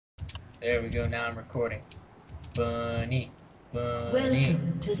There we go. Now I'm recording. Bunny, bunny,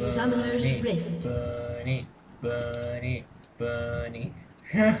 Welcome to Summoner's bunny, Rift. bunny, bunny, bunny.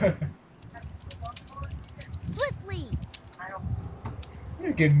 Swiftly!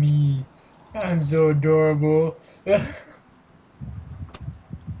 Look at me. I'm so adorable.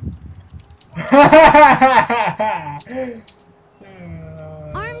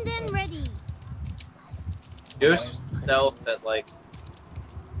 Armed and ready. Do stealth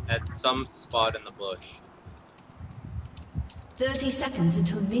at some spot in the bush. 30 seconds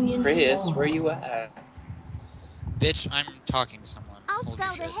until minions Chris, spawn. where you at? Bitch, I'm talking to someone. I'll Hold your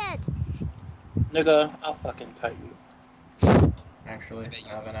scout shit. ahead. Nigga, I'll fucking cut you. Actually, I bet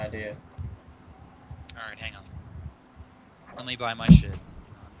you I have an idea. Alright, hang on. Let me buy my shit.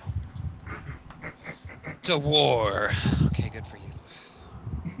 To war. Okay, good for you.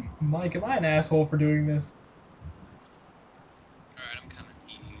 Mike, am I an asshole for doing this? Alright, I'm coming,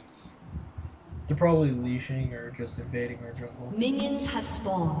 Eve. They're probably leashing or just invading our jungle. Minions have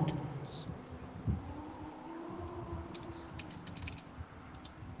spawned.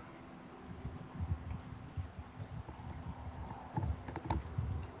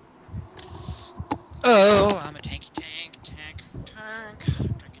 Oh, I'm a tanky tank.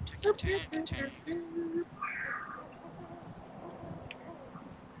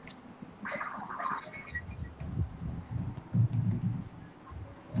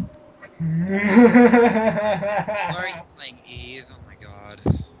 Why are you playing Eve? Oh my god.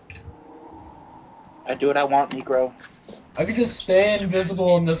 I do what I want, Negro. I could just stay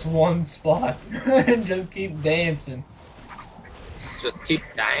invisible in this one spot and just keep dancing. Just keep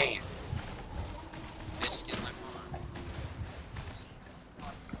dying. Bitch, steal my phone.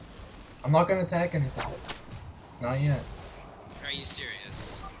 I'm not gonna attack anything. Not yet. Are you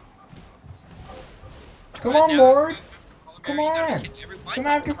serious? Come Right on, now, Lord! Oliver, Come you gotta on. be kidding me. Why Come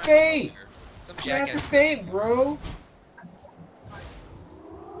not after my Fate. Oliver? Some Come after jackass. fate, bro!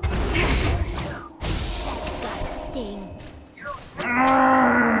 Sting.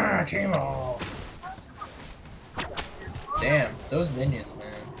 Chemo! Damn, those minions,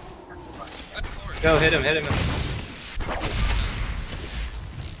 man. Of course. Go, hit him.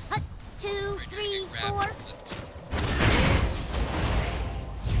 Hut, 2, 3, 4.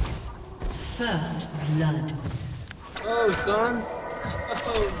 First blood. Oh, son.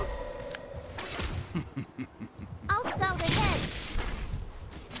 Oh. I'll scout ahead.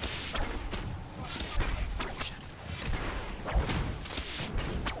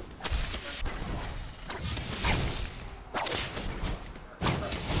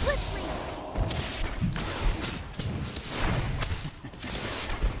 Swiftly!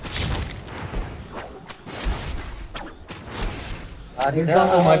 Their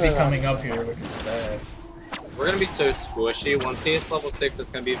jungle might be coming up here, which is sad. We're gonna be so squishy. Once he hits level 6, it's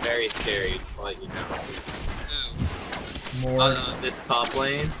gonna be very scary, just to let you know. Ooh. More. This top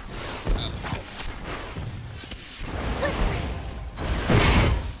lane. Oh.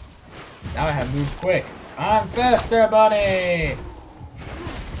 Now I have moved quick. I'm faster, buddy!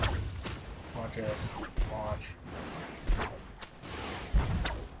 Watch this. Watch.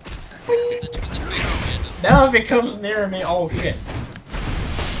 Is the twisted fate random? Now if it comes near me, oh shit.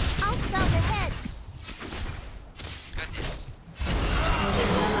 I'll scout ahead. God damn it. An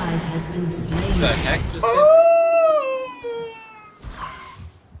ally has been What the slain. heck just hit? Oh!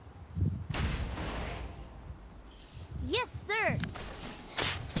 Yes, sir.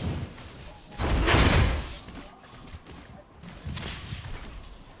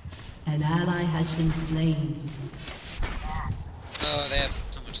 An ally has been slain. Oh, they have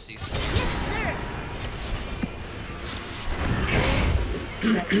so much CC. Yes, sir.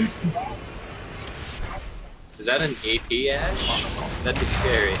 Is that an AP Ash? That'd be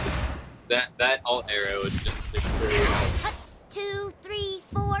scary. That alt arrow would just destroy you. Hut, 2, 3,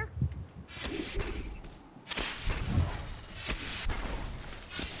 4.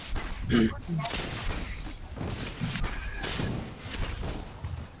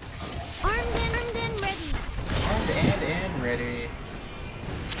 Armed and ready. And ready.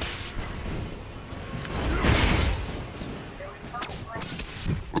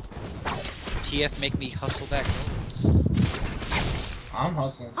 TF make me hustle that gold. I'm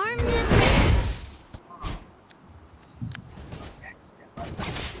hustling. some Armed more. and ready.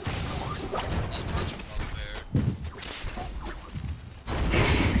 This bitch Oliver.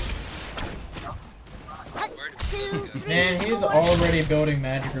 Hut, Where did 2, this go? 3, Man, he's 4. already building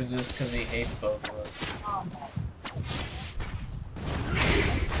magic resist because he hates both of us.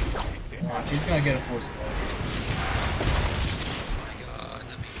 Watch, he's gonna get a force of Oh my god,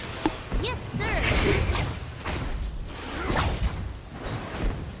 that'd be fun. Yes, sir.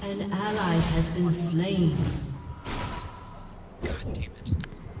 An An ally has been slain. God damn it.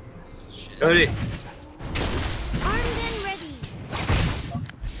 Shit. Cody, Armed and ready.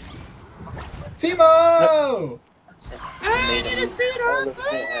 Timo!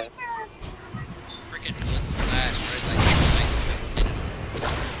 Freaking Blitz Flash. Where's that Knights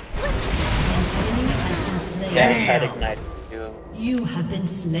An enemy has been slain. Damn. Try to ignite you. You have been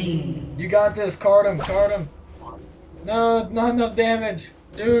slain. You got this, card him, card him. No, not enough damage.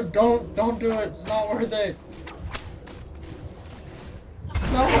 Dude, don't do it. It's not worth it.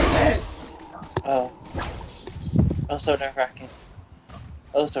 It's not worth it. Oh. Oh, so nerve-wracking.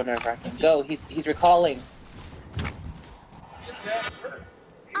 Oh, so nerve-wracking. Go, he's recalling.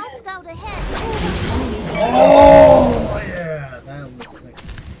 I'll scout ahead. Oh, yeah. That was sick.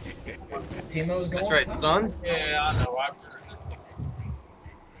 Timo's going. that's right, top. son. Yeah, I know.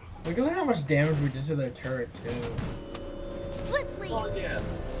 Look at how much damage we did to their turret, too. Swiftly. Yeah.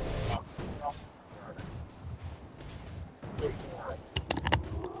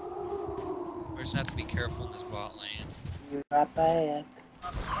 We're just gonna have to be careful in this bot lane. You're right back.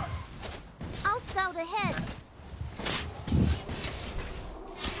 I'll scout ahead.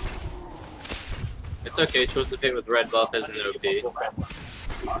 It's okay, Twisted Fate with red buff isn't OP. Yeah,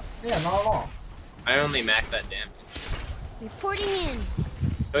 not at all. I only max that damage. Reporting in.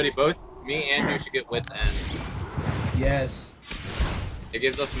 Cody, both me and you should get Wit's End. Yes. It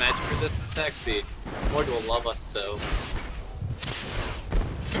gives us magic resistant attack speed. Lord will love us so.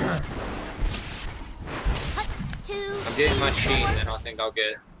 Hut, 2. I'm getting my Sheen, and I think I'll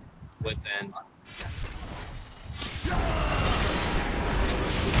get Wit's End.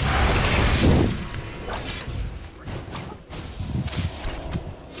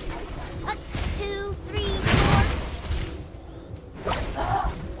 Hut, 2, 3,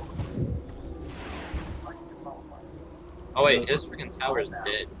 4. Oh wait, his freaking tower is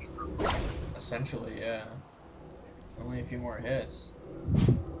dead. Essentially, yeah. Only a few more hits.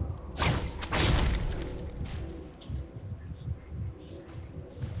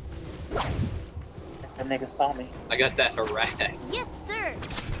 That nigga saw me. I got that harass. Yes, sir.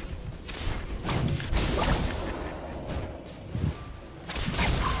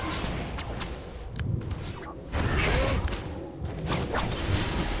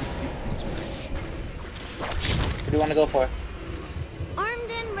 What do you want to go for?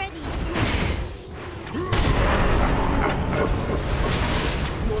 Armed and ready.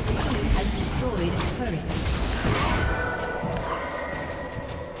 Your team has destroyed a turret.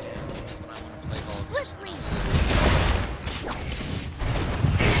 Damn, that's when I want to play ball. Swiftly.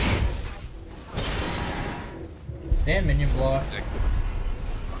 Damn, minion block.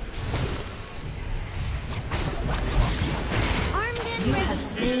 Armed and You ready. have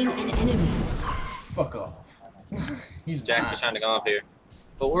slain an enemy. Fuck off. He's Jackson's mad. trying to come up here.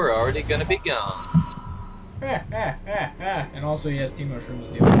 But we're already gonna be gone. And also he has Team Mushrooms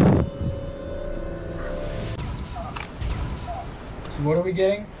to deal with. So what are we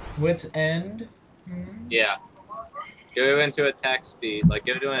getting? Wit's End? Hmm? Yeah. Go into attack speed. Like,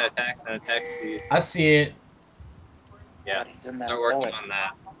 go to an attack and attack speed. I see it. Yeah. He's in that Start working bullet. on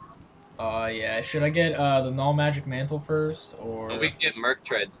that. Yeah. Should I get the Null Magic Mantle first? Or And we can get Merc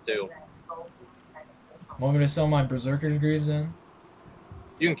Treads too. want me to sell my Berserker's Greaves in?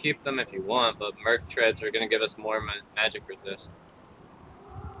 You can keep them if you want, but Merc Treads are gonna give us more magic resist.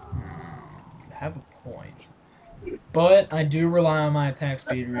 Have a point. But I do rely on my attack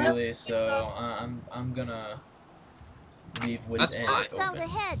speed really, so I'm gonna leave Wit's That's End fine. Scout open.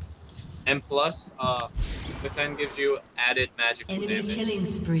 ahead. And plus, Wit's End gives you added magical Enemy damage, killing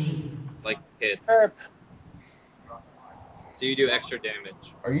spree. like hits. Herp. So you do extra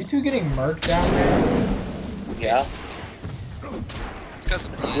damage. Are you two getting murked down there? Yeah. It's because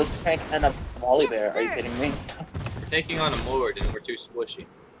of Let's Blitz. tank and a volley Yes, bear. Are you sir. kidding me? We're taking on a Lord and we're too squishy.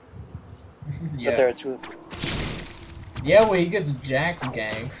 But Yeah. there are two. Yeah, well, he gets Jax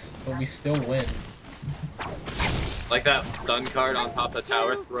ganks, but we still win. Like that stun card on top of the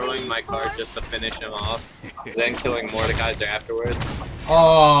tower, throwing my card just to finish him off, then killing Mordekaiser afterwards.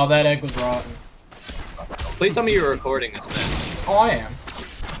 Oh, that egg was rotten. Please tell me you're recording this match. Oh, I am.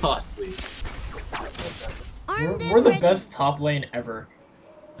 Oh, sweet. Armed and We're the ready. best top lane ever.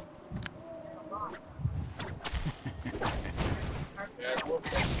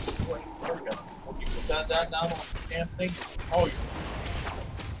 You put that down on the damn thing. Oh, you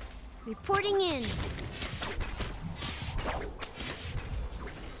Reporting in.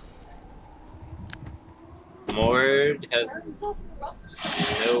 Mord has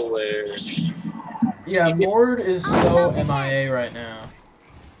nowhere. Yeah, Mord is so MIA right now.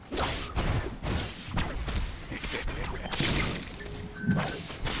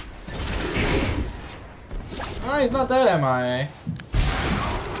 No, he's not that MIA.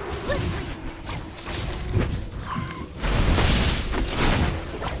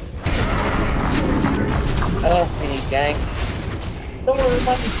 Oh, we need gangs. Someone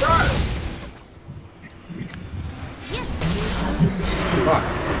let me try. Fuck.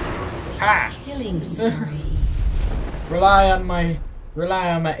 Ha! Killing spree. Rely on my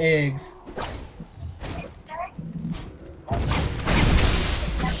eggs.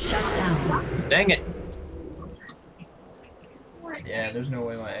 Shut down. Dang it. Yeah, there's no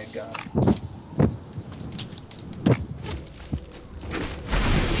way my egg got him.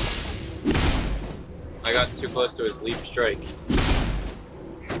 I got too close to his leap strike.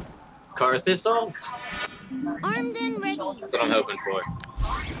 Karth Assault. Armed and ready. That's what I'm hoping for.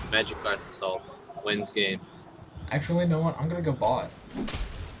 Magic Karth Assault wins game. Actually, no one. I'm gonna go bot.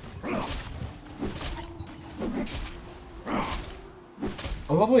 I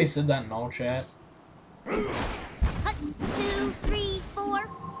love how he said that in all chat. 2, 3, 4.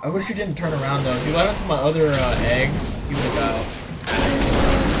 I wish he didn't turn around though. If he let into my other eggs, he would have died.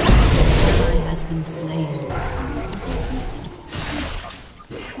 Ally has been slain.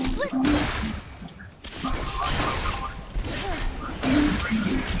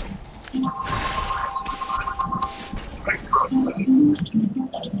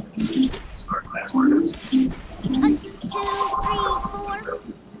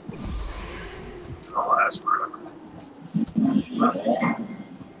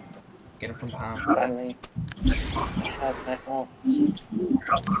 Get him from behind. Finally. That's my fault.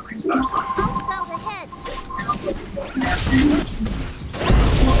 Hostile ahead.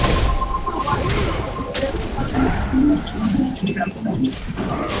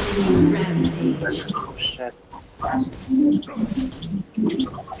 Rampage. Oh, shit.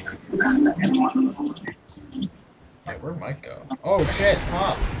 Hey, where'd Mike go? Oh shit,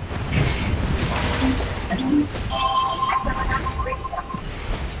 top.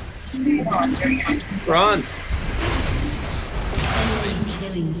 Run!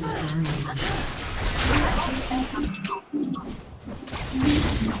 Killing spree.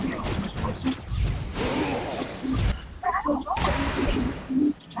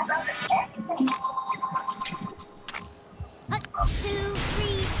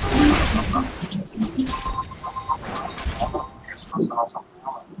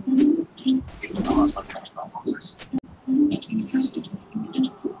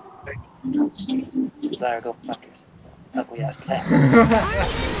 Sorry, go fuck yourself. Ugly ass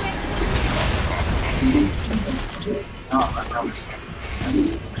cat.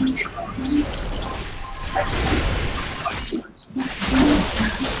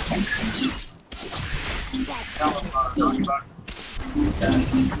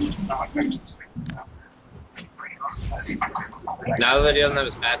 Now that he doesn't have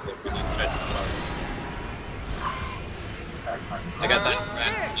his passive, we need to try to start. I got that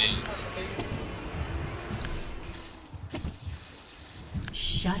fast gaze.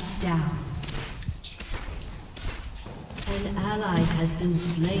 Shut down. An ally has been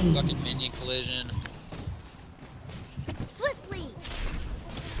slain. Fucking minion collision. Swiftly.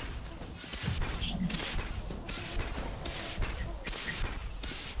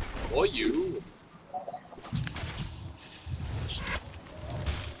 Or you.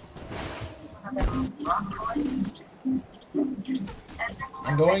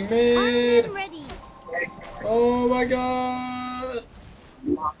 I'm going Armed mid. and ready. Oh my god.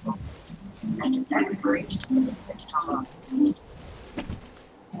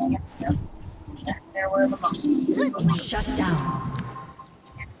 Shut down.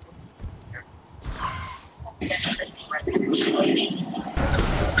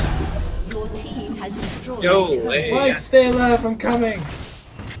 Your team has destroyed. Yo, a turret. hey. Mike, stay alive. I'm coming. An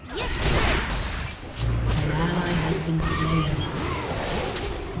ally has been slain.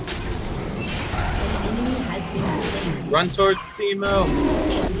 An enemy has been slain. Run towards Teemo.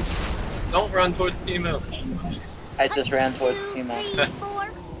 Don't run towards Teemo. I just ran towards Timo. 3, 4.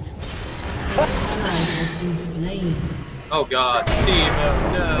 An ally has been slain. Oh god,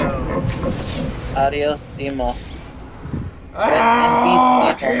 Teemo, no. Adios, Timo.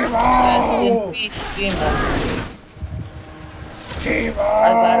 Ah, Rest in peace, Timo.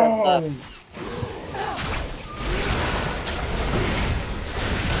 Azara sucks.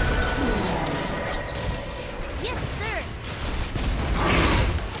 Yes, sir.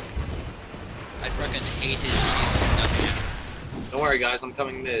 I fucking hate his shield. Nothing. Don't worry guys, I'm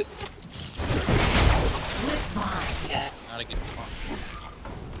coming mid. Yeah. Not a good one.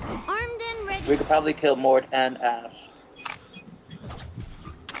 Armed and ready. We could probably kill Mort and Ash.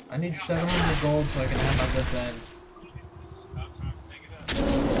 I need 700 gold so I can have my Blitz end.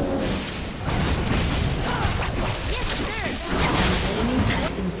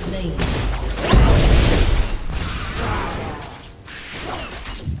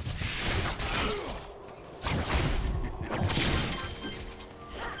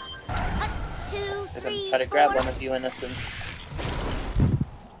 They're gonna try to grab one of you innocents.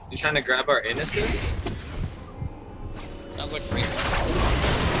 You trying to grab our innocents? Sounds like rape.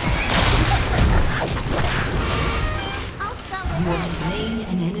 I'll stop You have ahead. slain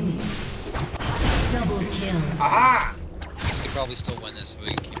an enemy. Double kill. Ah! We could probably still win this if we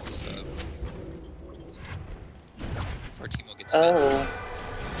can keep this up. If our Teemo gets fed. Oh,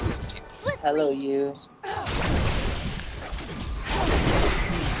 Maybe some Teemo. hello you.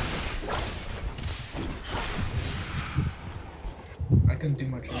 I couldn't do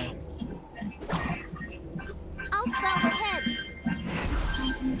much there. I'll stop ahead.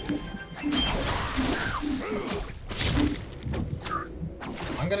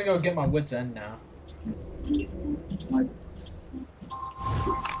 I'm gonna go get my wits end now.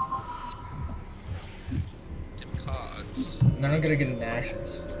 Dim cogs. And then I'm gonna get an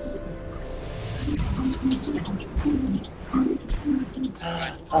Ashes.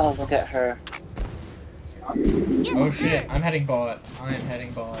 Oh, look at her. Yes, Oh sir. shit, I'm heading bot. I am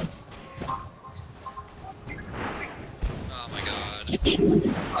heading bot. Oh my god.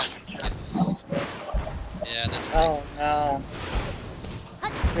 That's ridiculous. Yeah, that's Oh ridiculous. no.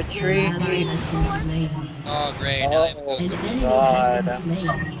 Retreat. An ally has been slain. Oh great, now they have a Oh. ghost An of me. enemy God. has been slain.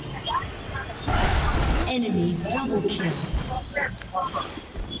 Enemy double kill.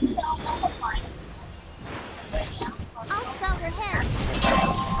 I'll stop ahead.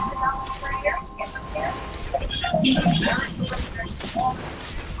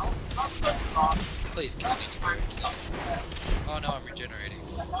 Please kill me, Drew. Kill me. Oh no, I'm regenerating.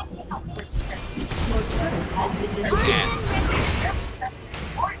 Your turret has been destroyed. Dance.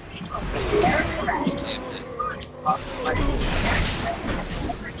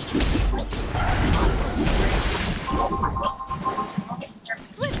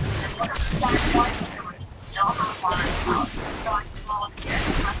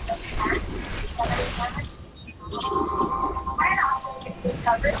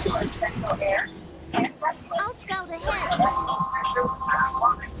 Can't hit. I'll scout ahead.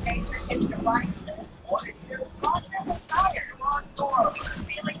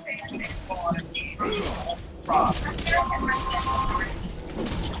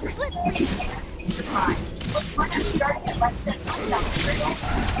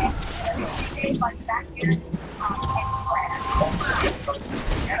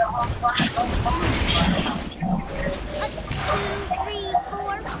 Three,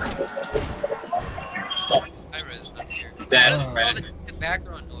 four. Ira's not here. Dead. Oh. Oh, the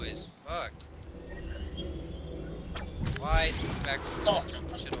background noise. Fuck. Why is the background noise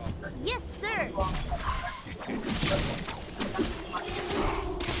turning shit off? Yes, sir.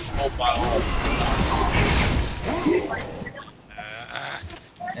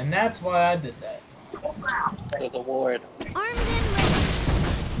 And that's why I did that. There's a ward. Armed and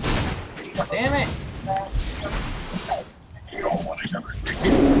ready. Damn it!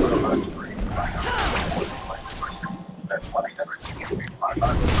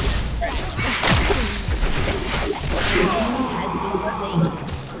 Enemy has been slain.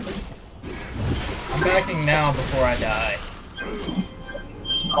 I'm backing now before I die.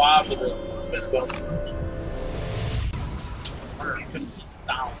 Five of the spin bonuses.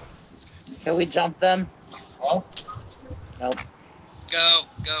 150,000. Can we jump them? Well, Nope. Go,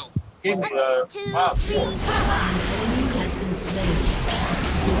 go. give me Two, five. three, four. An enemy has been slain.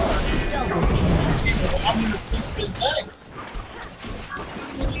 Double kill. I'm gonna finish this thing.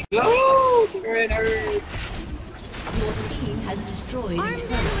 No, it hurts. Your team has destroyed a Armed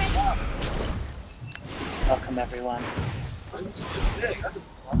turret. and ready. Welcome everyone. Okay,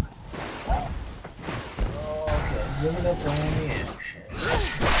 zooming up on the action.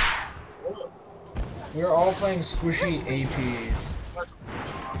 We're all playing squishy APs.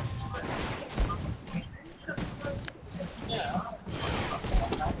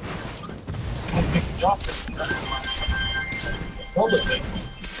 I'll pick you up. Hold it, baby.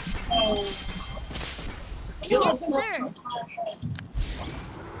 Yes, sir.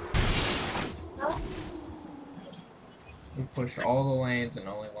 We pushed all the lanes and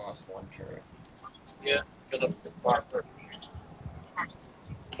only lost one turret. Yeah, get up some far first.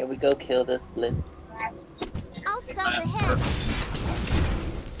 Can we go kill this blitz? I'll scout ahead.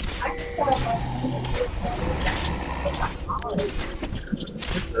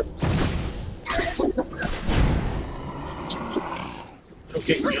 It'll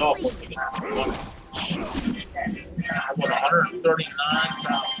kick me off once it gets to this one. I won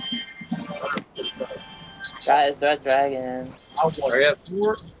 139,000. Guys, that dragon. I won Hurry up.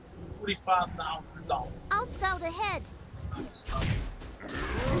 $45,000. I'll scout ahead.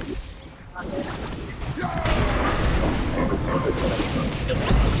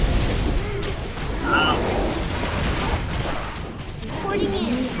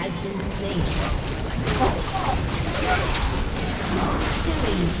 been slain.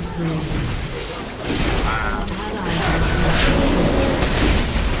 Killing spree. An ally has been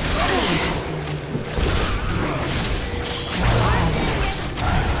slain.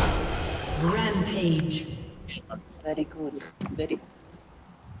 Rampage. Very good. Very good.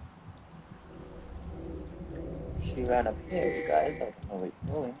 She ran up here, you guys. I don't know where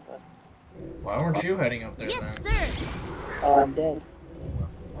you're going, but... Why weren't you heading up there Yes, then? sir. Oh, I'm dead.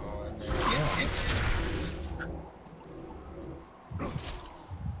 Oh, and yeah.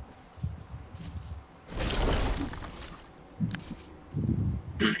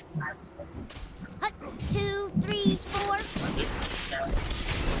 Hut, 2, 3, 4.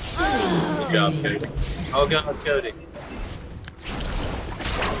 Good job, Cody. Oh god, Cody.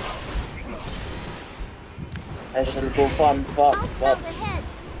 I shall go farm I'll fuck. scout ahead.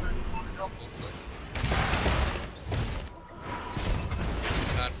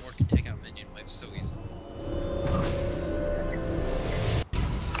 God, Mord can take out minion waves so easily.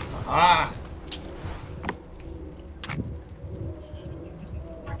 Ah!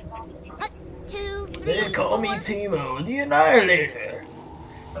 Hut, 2, 3, They call me 4. Timo, the Annihilator.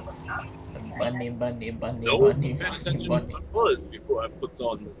 Bunny, bunny, bunny, No, bunny, pay bunny, attention bunny. to my words before I put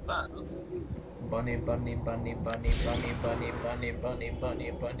on the pants. Bunny, bunny, bunny, bunny, bunny, bunny, bunny, bunny, bunny,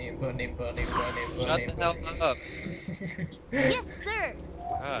 bunny, bunny, bunny, bunny, Shut the hell up. Yes, sir.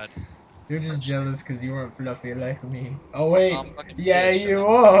 God. You're just jealous because you weren't fluffy like me. Oh wait, I'm fucking yeah pissed. you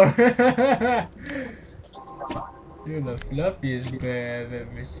are. You're the fluffiest bear I've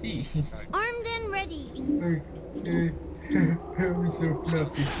ever seen. Armed and ready. We're so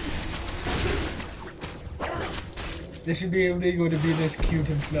fluffy. It should be illegal to be this cute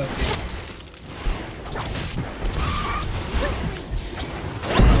and fluffy.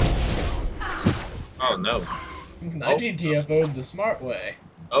 Oh no. I GTFO'd the smart way.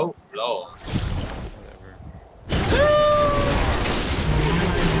 Oh lord. Whatever.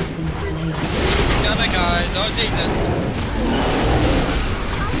 Has been slain. Oh my god, don't take this.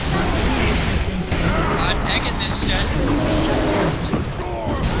 Has been slain. I'm taking this shit.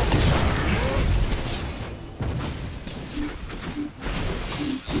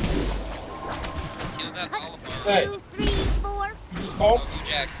 Kill that Oliver. Hey. 2, 3, 4. You just Oh, call? you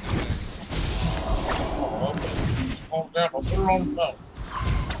Jax, go Jax. Oh, okay. Calm down. I'll put her on the phone.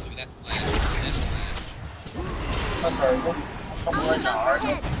 Look at that flash. That's flash. That's alright. We'll come right now, alright?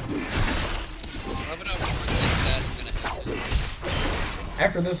 Ahead. Love it how Mord thinks that is gonna happen.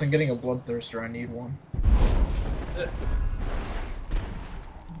 After this, I'm getting a bloodthirster. I need one.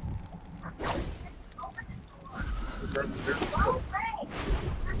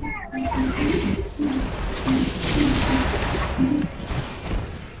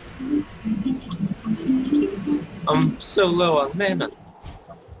 I'm so low on mana.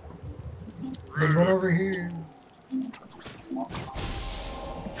 Then run over here.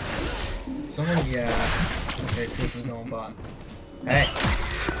 Someone, yeah. Okay, Chris is going bottom. Hey.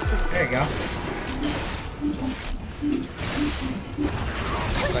 There you go.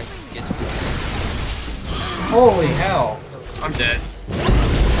 Like, get to the Holy hell. I'm dead.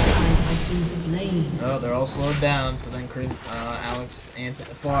 Has been slain. Oh, they're all slowed down, so then Chris, Alex,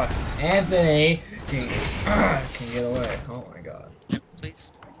 Anthony can get away. Oh my god.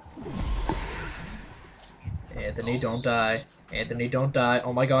 please. Anthony, don't die. Anthony, don't die.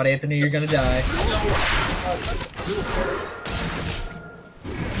 Oh my god, Anthony, you're gonna die.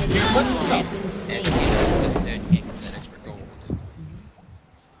 An ally has been slain. That's dead. Can't get that extra gold.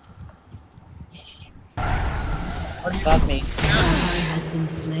 Fuck me. An ally has been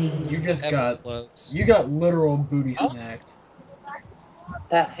slain. You just Evan got, loads. you got literal booty smacked.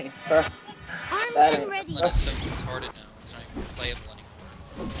 That ain't fair. Armed That and is- ready. Evelyn is so retarded now. It's not even playable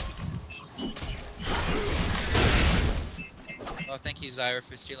anymore. Oh, thank you, Zyra,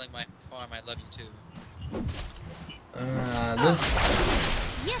 for stealing my farm. I love you too.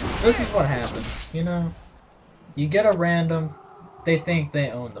 This is what happens, you know? You get a random, they think they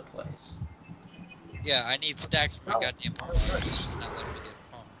own the place. Yeah, I need stacks for my goddamn farm. She's just not letting me get a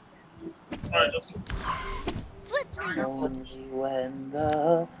farm. Alright, let's go. Swiftly. Only when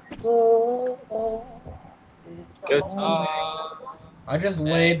the goal is Good gone. talk. I just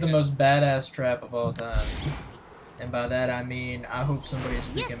laid the most badass trap of all time. And by that I mean, I hope somebody's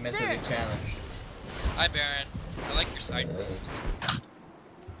freaking Yes, mentally sir. challenged. Hi, Baron. I like your side face.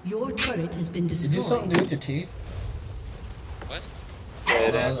 Your turret has been Did you do something destroyed. to your teeth? What?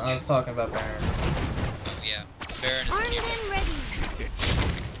 I was talking about Baron. Oh, yeah. Baron is Armed cute. and ready.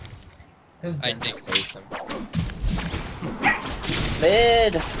 His I dentist think- hates him.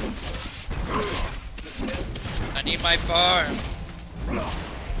 Mid! I need my farm.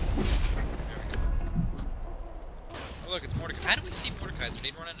 look, it's Mordecai. How do we see Mordecai's?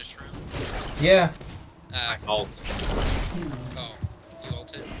 Did he run into Shroom? Yeah. Alt. Oh, you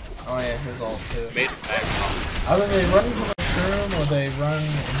ulted? Oh yeah, his ult too. Made it back. Either they run into the room or they run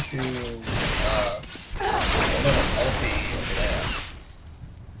into a little ulti over there.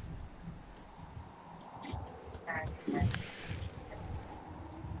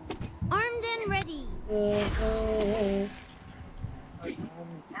 Armed and ready.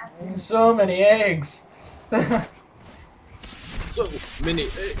 So many eggs. So many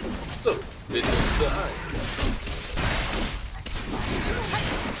eggs, so little time.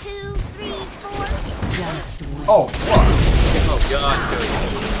 2, 3, 4. Just one. Oh fuck. Oh god,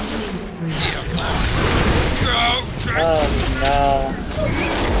 Killing spree. Yeah, clown. Go! Drag. Oh no.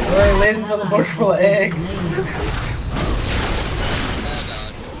 We're laid into the bush full of eggs. Oh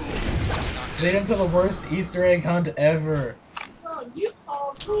god. Not Laid good. into the worst Easter egg hunt ever.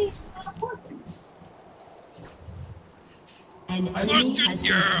 An Let's enemy get has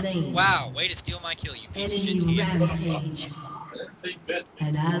ya. been slain. Wow, way to steal my kill, you piece of shit Enemy team. rampage.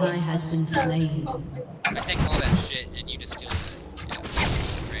 An ally has been slain. I take all that shit and you just steal it. Yeah,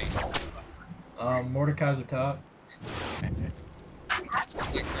 great. Mordecai's are top. Just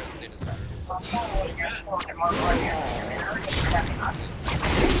don't get credits they deserve.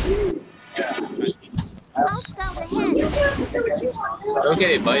 I'll scout ahead.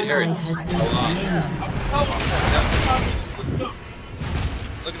 Okay, bite Ally hurts. has A been lot. slain.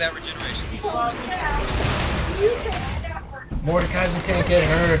 Look at that regeneration. Mordecai's can't get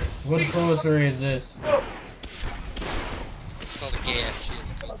hurt. What sorcery is this? It's called a gay ass shit.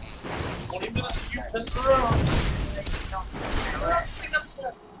 It's okay. 20 minutes of you pissing around.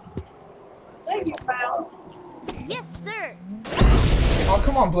 Yes, sir. Oh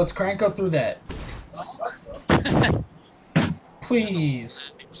come on, Blitzcrank, go through that.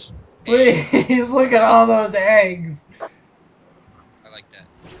 Please. Please, look at all those eggs. I like that.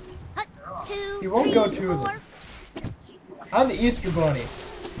 2, You won't go 3, to them. 4. I'm the Easter Bunny.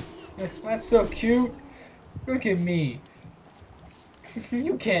 That's so cute. Look at me.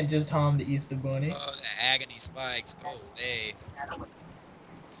 You can't just harm the Easter Bunny. Oh, the agony spikes. Oh, hey.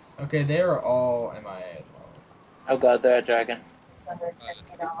 Okay, they are all MIA as well. Oh god, they're a dragon. I'm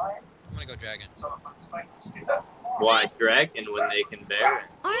gonna go dragon. Why dragon when they can bear it?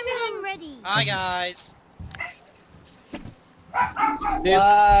 Armed and ready. Hi, guys.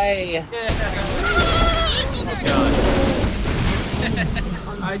 Why? God.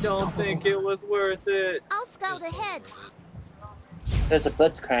 I don't think it was worth it. I'll It was scout totally ahead. worth it. There's a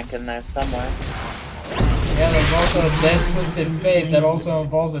blitzcrank in there somewhere. Yeah, there's also a Dead Twisted Fate that also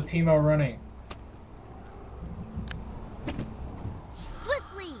involves a Teemo running.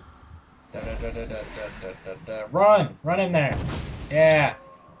 Swiftly. Run! Run in there! Yeah!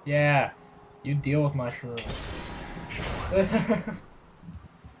 Yeah! You deal with my shrooms.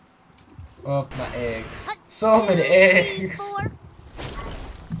 Oh, my eggs. So many 2, 3, eggs! 4.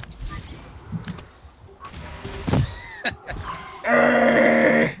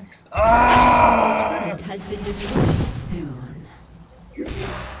 Eggs! Ah! Turret has been destroyed. Soon.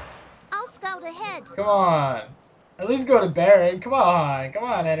 I'll scout ahead. Come on! At least go to Baron. Come on! Come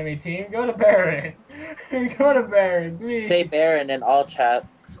on, enemy team. Go to Baron. Go to Baron, please. Say Baron in all chat.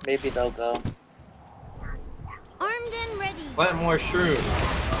 Maybe they'll go. Armed and ready. Plant more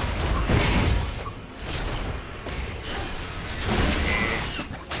shrooms.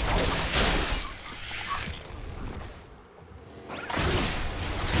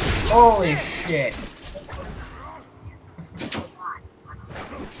 Holy shit.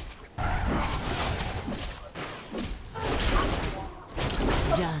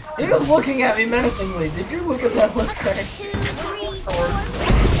 Just He was looking at me menacingly. Did you look at that Blitzcrank? 2, 3,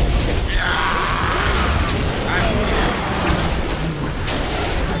 4.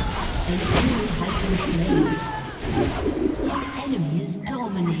 an enemy is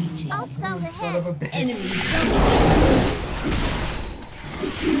dominating. I'll scout Son of ahead. a bitch. Enemy dominating.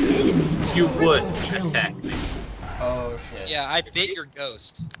 Enemy You would kill. attack me. Oh shit. Yeah, I bit your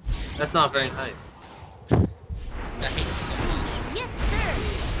ghost. That's not very nice. I hate you so much. Yes, sir.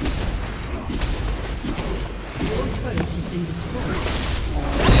 Your turret has been destroyed.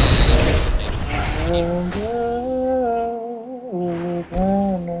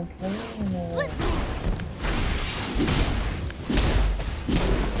 Swiftly.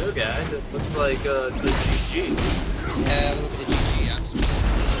 So guys, it looks like the GG. Yeah, a little bit of GG. I'm smart.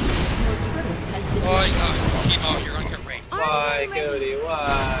 Your turret has been Oh, God. Timo, you're gonna get raped. Why, Cody?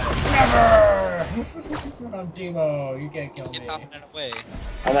 Why? Never! I'm Teemo. You can't kill Get me. popping it away.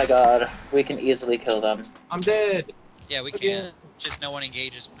 Oh my god, we can easily kill them. I'm dead. Yeah, we can. Just no one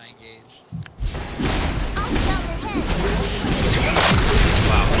engages when I engage. I'll scout ahead.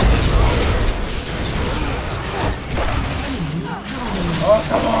 Oh,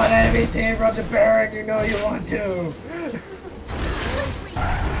 come on, enemy team, run to Baron, you know you want to.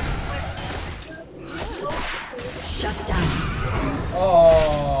 Shut down.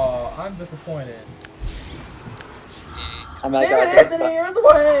 Oh, I'm disappointed. Oh my Damn god. it, Anthony, you're in the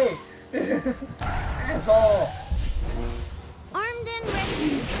way! Asshole. Armed and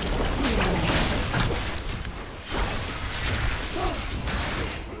ready.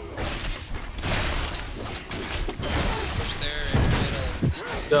 Push there in the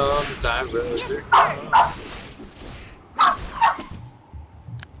middle. Dumb Cyrus.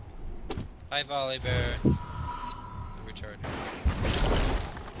 High volley bear. Recharge.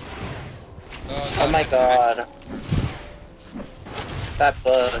 Oh my god. That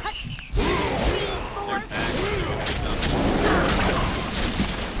bush.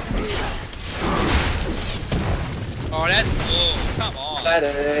 Oh, that's cool. Come on. That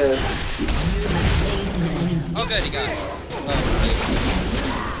is. Oh, good, he got it.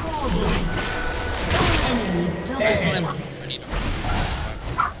 Oh, I just want to. I need him.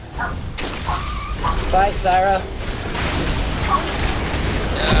 Fight, Zyra.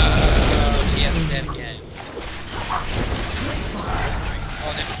 No, TF's dead again.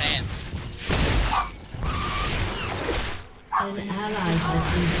 Oh, them pants. An ally has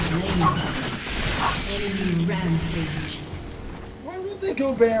been slain. Enemy rampage. Why would they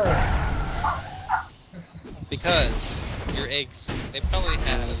go Baron? Because your eggs, they probably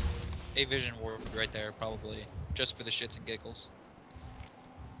have a vision ward right there, probably. Just for the shits and giggles.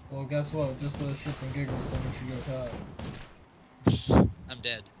 Well, guess what? Just for the shits and giggles, someone should go top. I'm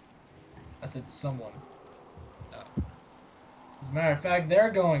dead. I said someone. Oh. As a matter of fact, they're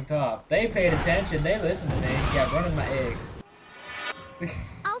going top. They paid attention. They listened to me. Yeah, running my eggs.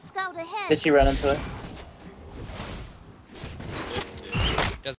 I'll scout ahead. Did she run into it?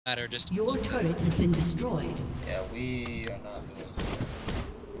 Doesn't matter, just Your turret has been destroyed. Yeah, we are not doing so.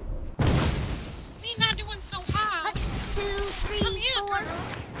 Me not doing so hot. 2, 3, 4. I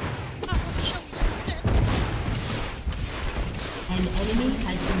want to show you something. An enemy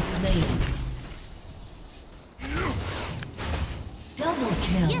has been slain. Double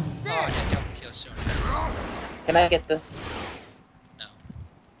kill. Yes, Oh, sir. that double kill so nice. Can I get this? No.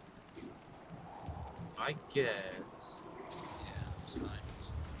 I guess. Yeah, it's fine.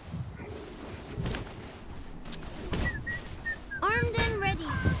 Armed and ready.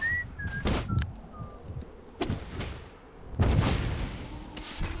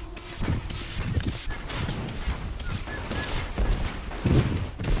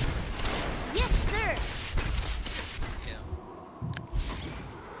 Yes, sir. Yeah.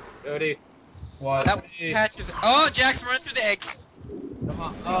 Cody. What? That was a patch of. Oh, Jack's running through the eggs. Come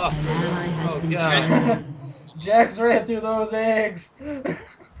on. An Oh, ally has oh been God. slain. Jax ran through those eggs.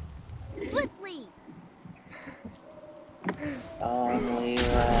 Swiftly. Only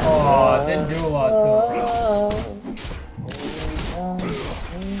Oh, didn't do a lot to him.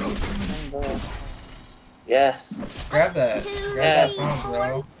 Yes. Grab that. Grab that phone,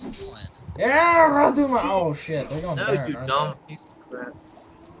 bro. Yeah, run through my. Oh shit, they're going No, Baron. you aren't dumb they? piece of crap.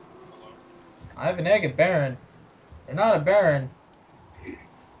 I have an egg at Baron. They're not a Baron.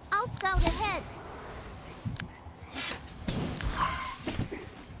 I'll scout ahead.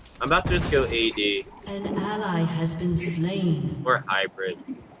 I'm about to just go AD An ally has been slain. or hybrid.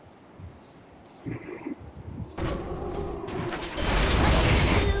 2,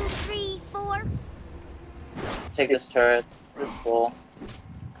 3, 4. Take this turret. This wall.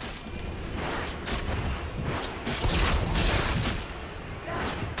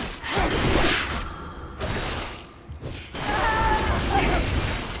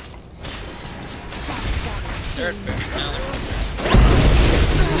 Third bear. Now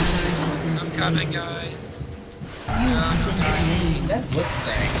I'm coming, guys. That looks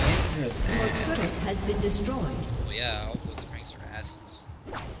dang. Just Turret has been destroyed. Well, yeah, all Blitz brings for asses.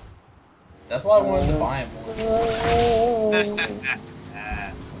 That's why I wanted to buy him once.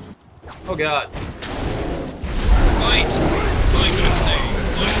 Oh God. Fight! Fight, I say!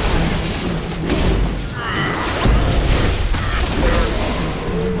 Fight!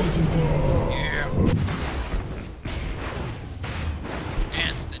 Legendary. Yeah.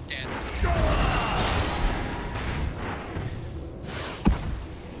 Dance the dancing.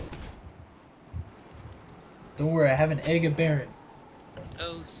 Don't worry, I have an egg at Baron.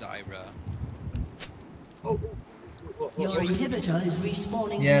 Oh, Zyra. Your inhibitor is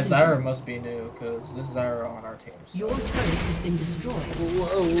respawning Yeah, soon. Zyra must be new, because this is Zyra on our team. So. Your turret has been destroyed.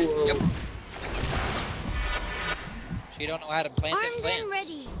 Yep. She don't know how to plant them Armed and plants.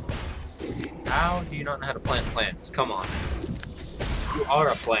 ready. How do you not know how to plant plants? Come on. You are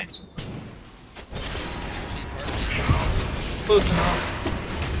a plant. She's part of Close enough.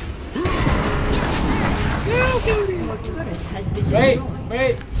 Your turret has been Wait, destroyed.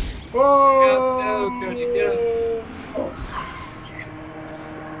 wait. Whoa! Go, Cody, go.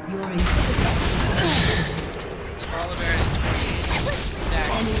 Your inhibitor The Volibear has 28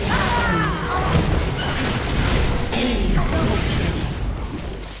 stacks. enemy double kill.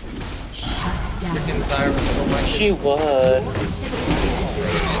 Shut down. Freaking Zyra so much. She would.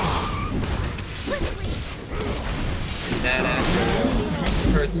 That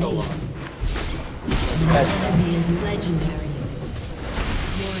after hurt so long. Your enemy is legendary.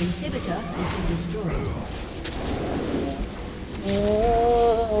 Your inhibitor has been destroyed.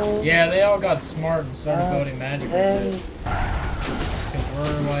 Yeah, they all got smart and started voting magic for this. Because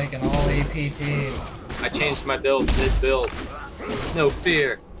we're like an all AP team. I changed my build mid-build. No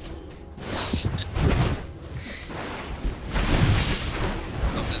fear.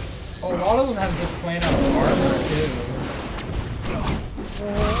 Oh, a lot of them have just plain out armor too.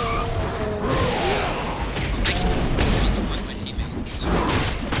 Thank you for towards my teammates.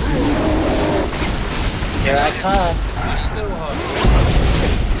 Here I come. So hard.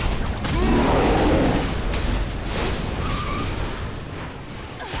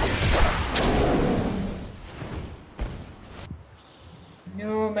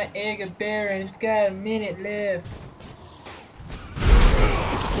 No, my egg is barren. It's got a minute left.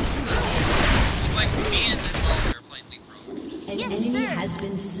 Like me and this Volibear are playing Leapfrog. An Yes, enemy sir. has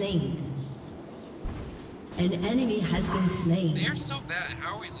been slain. An enemy has been slain. They are so bad.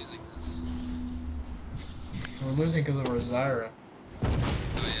 How are we losing this? We're losing because of our Zyra, Oh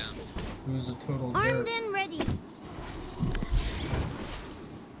yeah. who's a total Armed jerk. and ready.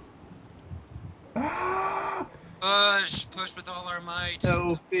 Push with all our might.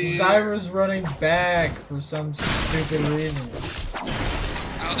 No fear. Zyra's running back for some stupid reason.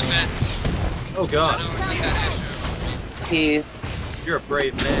 I'll defend. Oh I god. know, let that Asher. Peace. You're a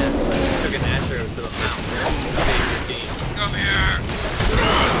brave man. You took an Astro to the mountain to save your team. Come here.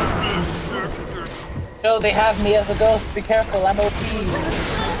 No, they have me as a ghost. Be careful, I'm OP.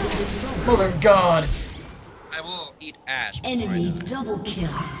 Mother of God! I will eat Ash before I Enemy die. double kill.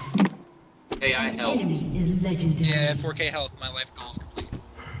 Hey, I helped. Enemy is legendary. Yeah, 4K health. My life goal is complete.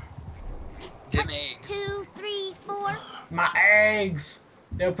 Dim eggs. 2, 3, 4. My eggs!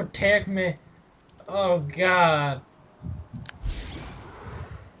 They'll protect me. Oh God.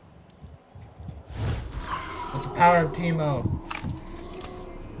 With the power of Teemo.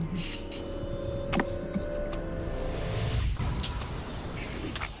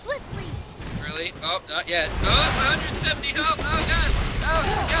 Swiftly. Really? Oh, not yet. Oh, 170 health. Oh god. Oh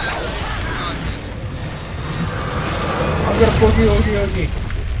god. Oh, it's good. I'm gonna boogie oogie oogie.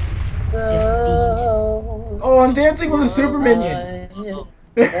 Oh, I'm dancing with a super minion.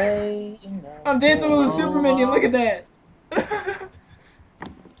 I'm dancing with a super minion. Look at that.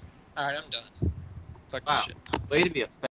 Alright, I'm done. Fuck Wow. this shit. Way to be a